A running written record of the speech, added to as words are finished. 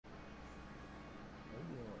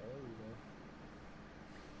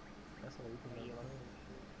so we can go there.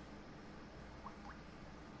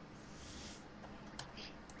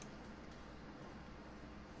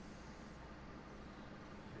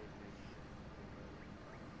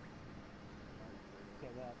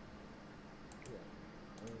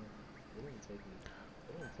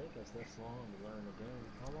 It didn't take us this long to learn the game.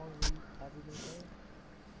 How long have we been playing?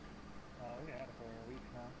 We had it for a week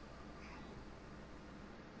now.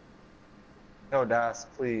 No, Das,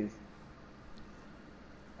 please.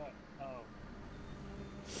 What? Oh.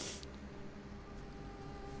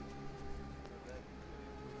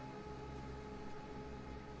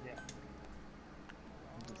 Yeah.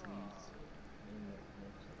 He just needs internet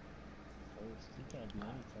connection first. He can't do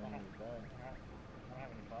anything with that. I don't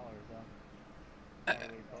have any followers though.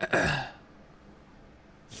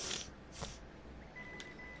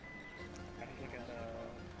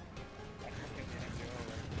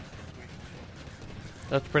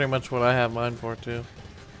 That's pretty much what I have mine for too.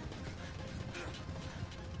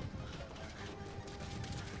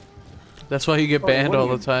 That's why you get banned all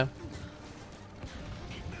the time.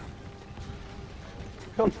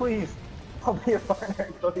 Oh, please. I'll be your partner,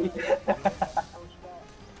 Cody.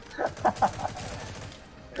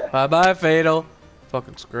 Bye bye, Fatal.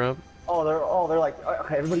 Fucking scrub. They're like,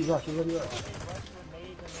 okay, everybody rush, everybody rush.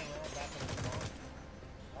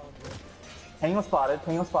 Tango spotted,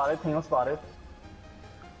 Tango spotted, Tango spotted.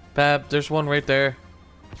 Bab, there's one right there.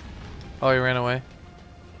 Oh, he ran away.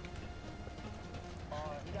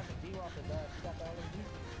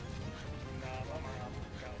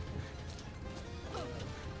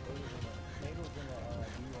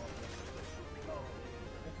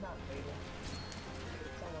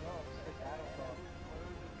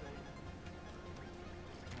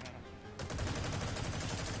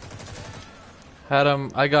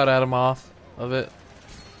 Adam, I got Adam off of it.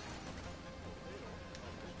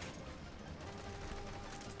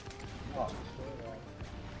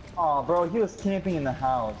 Oh, bro, he was camping in the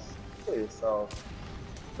house. Kill yourself.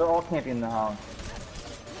 They're all camping in the house.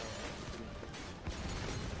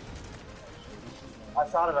 I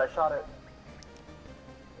shot it.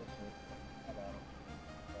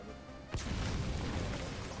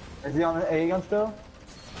 Is he on the A gun still?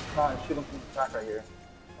 Come on, shoot him from the back right here.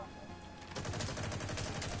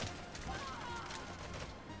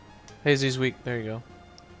 Hazy's weak. There you go.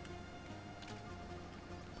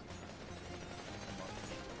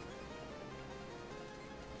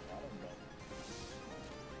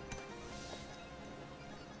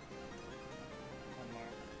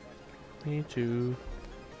 Me too.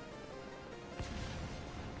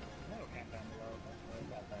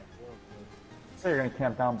 So you're gonna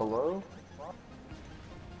camp down below?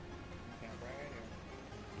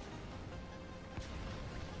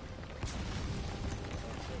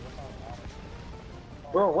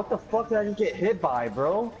 Bro, what the fuck did I just get hit by,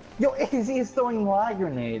 bro? Yo, AZ is throwing lag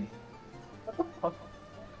grenades. What the fuck?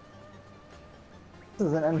 This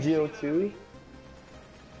is an MGO2?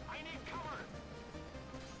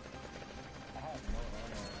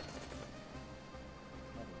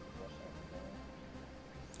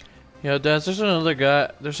 Yo, Daz, there's another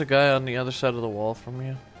guy. There's a guy on the other side of the wall from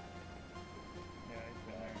you.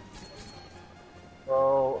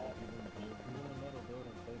 Bro.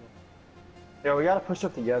 Yo, we gotta push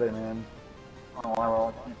up together, man. I don't know why we're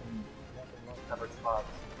all camping separate spots.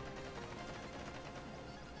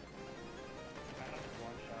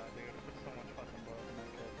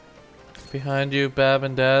 Behind you, Bab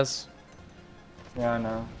and Daz. Yeah, I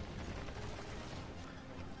know.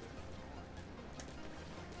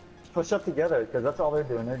 Push up together, because that's all they're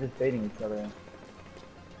doing. They're just baiting each other.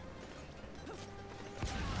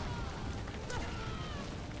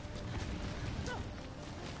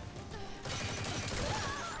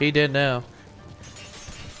 He did now.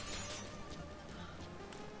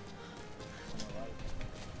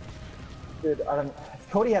 Dude, I don't. If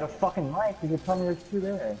Cody had a fucking mic, he could tell me there's two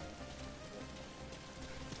there.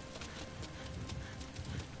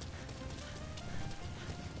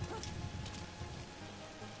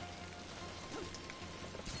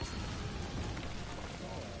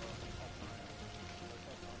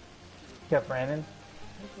 Kept Brandon.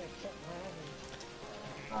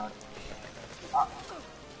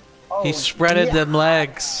 Oh, He spreaded them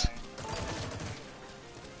legs.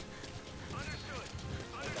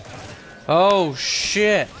 Oh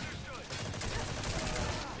shit!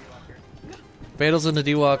 Fatal's in the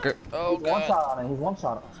D-Walker. Oh he's god. one shot on it. He's one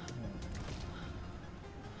shot on it.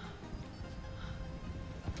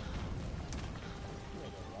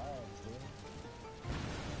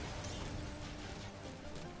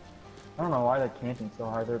 I don't know why they're camping so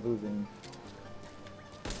hard. They're losing.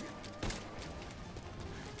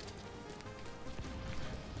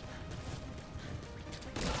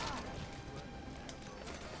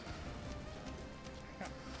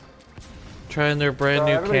 Trying their brand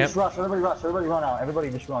new everybody camp. just rush, everybody rush, everybody run out. Everybody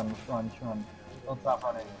just run, just run, just run. Don't stop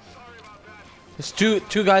running. There's two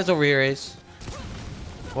guys over here, Ace.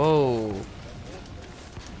 Whoa.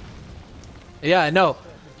 Yeah, I know.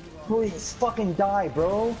 Please fucking die,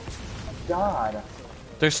 bro. God.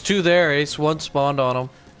 There's two there, Ace. One spawned on him.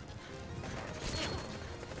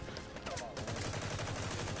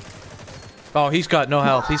 Oh, he's got no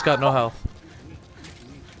health. He's got no health.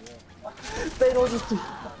 They don't just...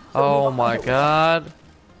 Oh my god.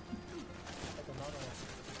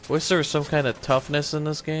 Wish there was some kind of toughness in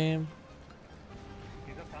this game.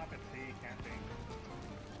 He's up top at C, camping.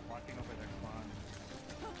 Watching over their spawn.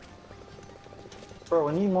 Bro,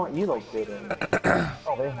 we need more elo kidding.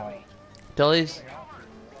 Oh, they have. Delies.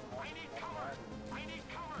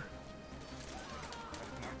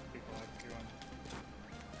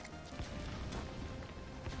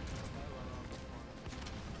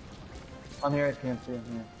 I'm here at PMC, I'm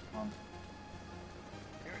here.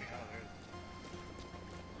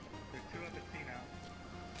 There's two up at C now.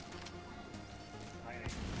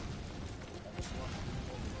 Hiding.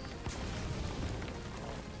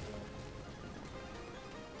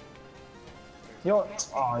 Yo,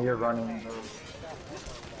 oh, you're running.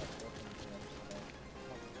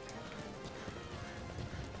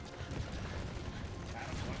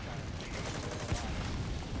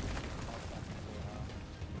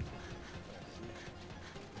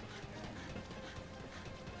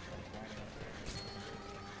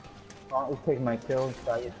 Oh, he's taking my kills.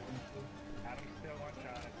 Adam's still one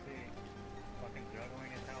shot at C. Fucking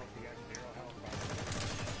juggling his health. He has 0 health.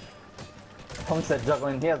 Someone said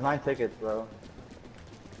juggling. He has 9 tickets, bro.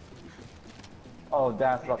 Oh,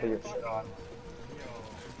 that's about to get shit on.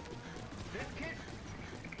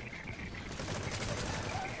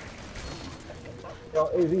 Yo,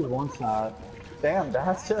 AZ's one shot. Damn,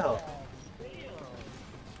 that's chill.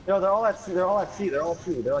 Yo, they're all at C. They're all at C. They're all at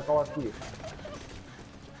C. They're like all at C.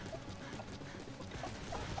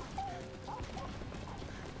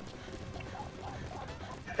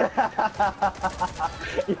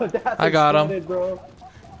 Yo, that's I got him. exploded, bro.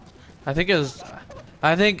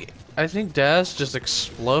 I think Daz just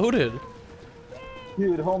exploded.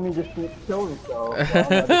 Dude, homie just killed himself. So I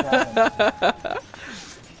don't know what happened.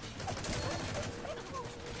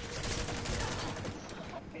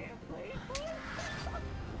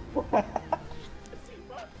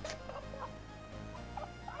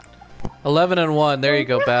 $11 and 1. There you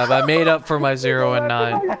go, Bab. I made up for my 0 and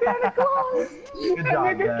 9. Good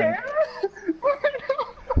job, man.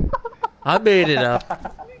 I made it up.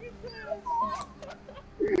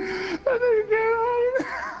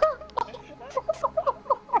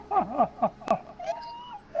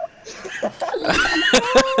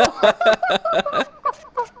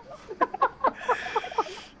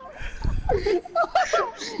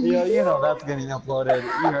 Yo, you know that's getting uploaded.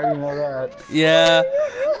 You already know that. Yeah,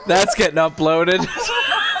 that's getting uploaded.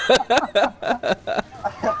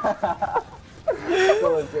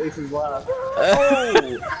 Oh, Jason's laugh.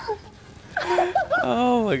 Oh!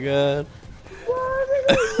 Oh my god.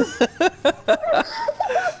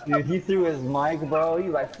 Dude, he threw his mic, bro.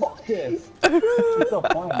 He's like, fuck this. It's so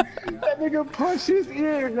funny. That nigga punched his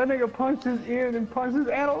ear. That nigga punched his ear and then punched his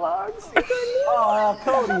analogs. Oh,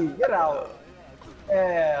 Cody, get out.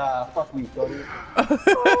 Yeah, fuck you, Cody.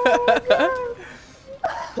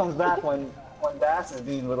 Comes back when Bass is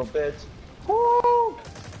being a little bitch. Woo!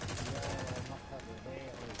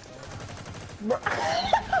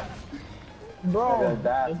 Bro,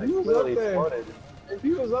 Bass, if like, he was literally up there, exploded. if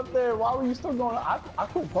he was up there, why were you still going? I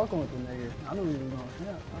quit fucking with the nigga. I knew he was going.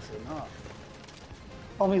 Yeah, I said nah.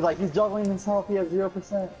 Homie's like, he's juggling himself. He has 0%.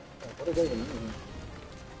 Like, what does that even mean?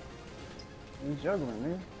 He's juggling,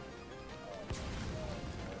 man.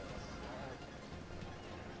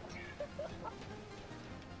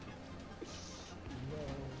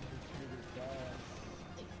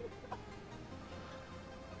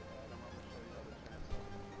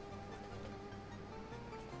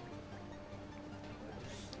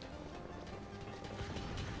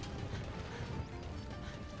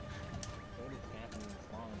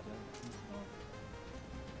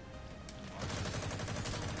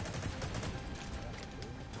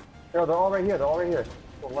 Yo, they're all right here. They're all right here. To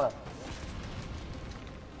the left.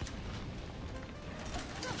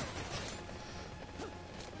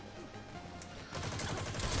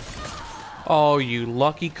 Oh, you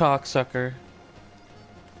lucky cocksucker.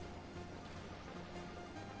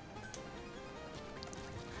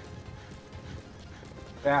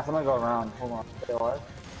 Yeah, I'm gonna go around. Hold on. Stay alive.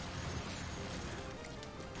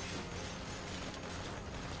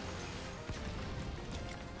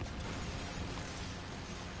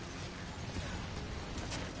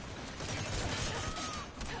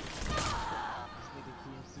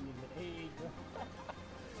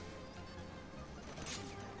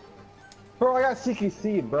 Bro, I got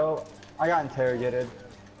CQC'd, bro. I got interrogated.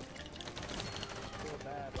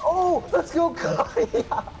 Oh, let's go, Cody!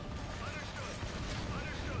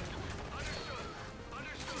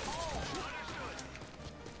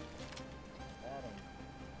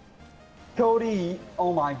 Cody,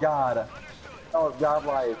 oh my god. That was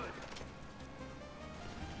godlike.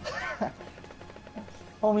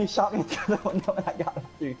 Homie shot me through the window and I got a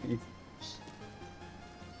 3-piece.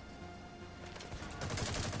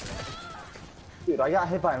 Dude, I got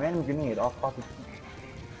hit by a random grenade off fucking.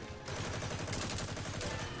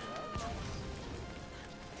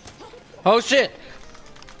 Oh shit!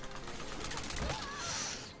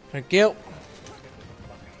 Thank you.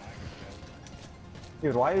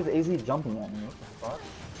 Dude, why is AZ jumping at me? What the fuck?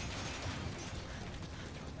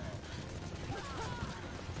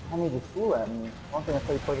 Homie just flew at me. One thing I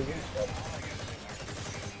play the game.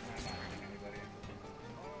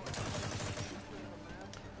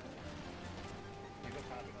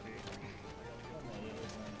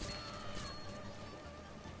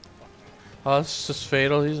 Oh, it's just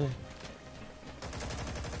fatal. Easy.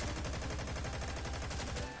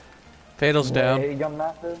 Fatal's down. Hey, Gun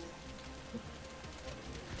Master.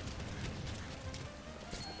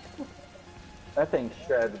 That thing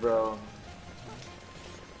shreds, bro.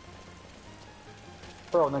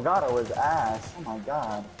 Bro, Nagato was ass. Oh my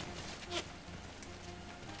god.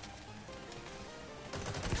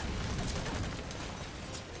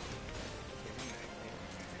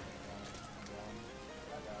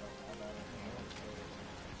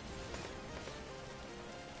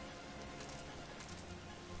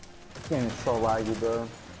 This game is so laggy, bro.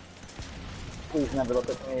 Please never let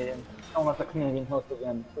the Canadian. Don't let the Canadian host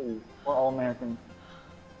again, please. We're all Americans.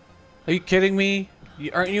 Are you kidding me?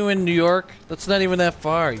 Aren't you in New York? That's not even that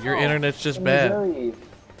far. Your internet's just bad. What do you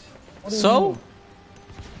So?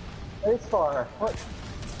 mean? It's far. What?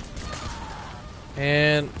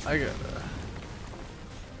 And I got.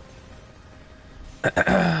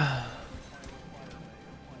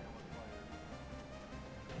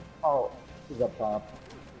 Oh, he's up top.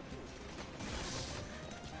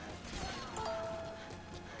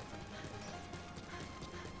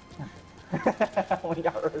 We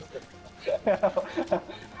got roasted.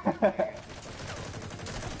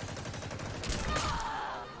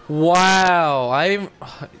 Wow,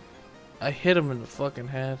 I hit him in the fucking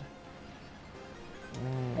head.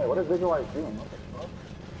 Hey, what is Visualize doing? What the fuck?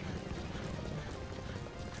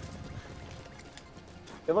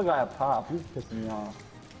 The other guy up top, he's pissing me off.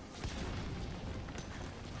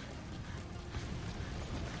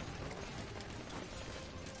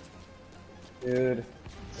 Dude.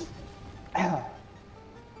 I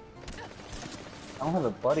don't have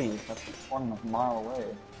a buddy that's spawning a mile away.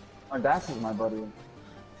 Or Dash is my buddy.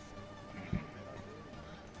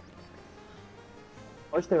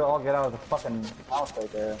 I wish they would all get out of the fucking house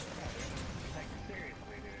right there.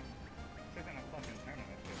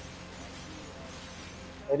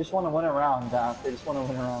 They just want to win around, Dash. They just want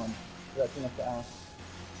to win around. That's enough to ask.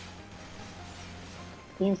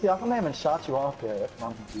 Team C, how come they haven't shot you off yet? That's what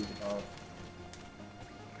I'm confused about.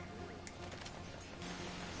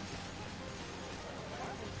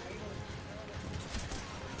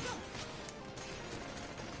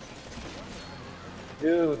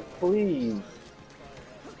 Dude, please.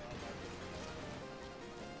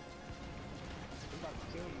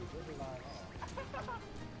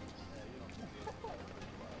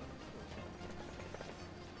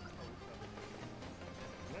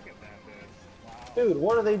 Dude,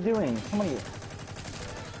 what are they doing? Somebody.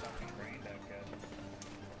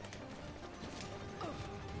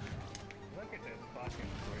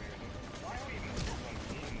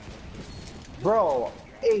 Bro,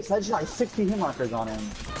 Ace, I just got 60 hit markers on him.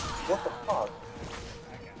 What the fuck?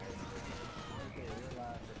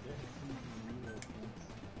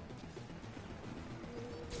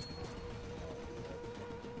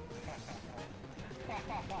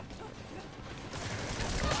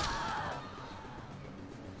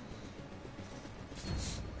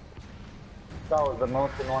 That was the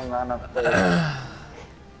most annoying round I've played.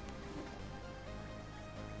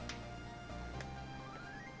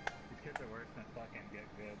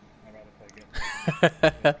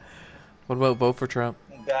 What about vote for Trump?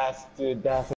 Dude, that's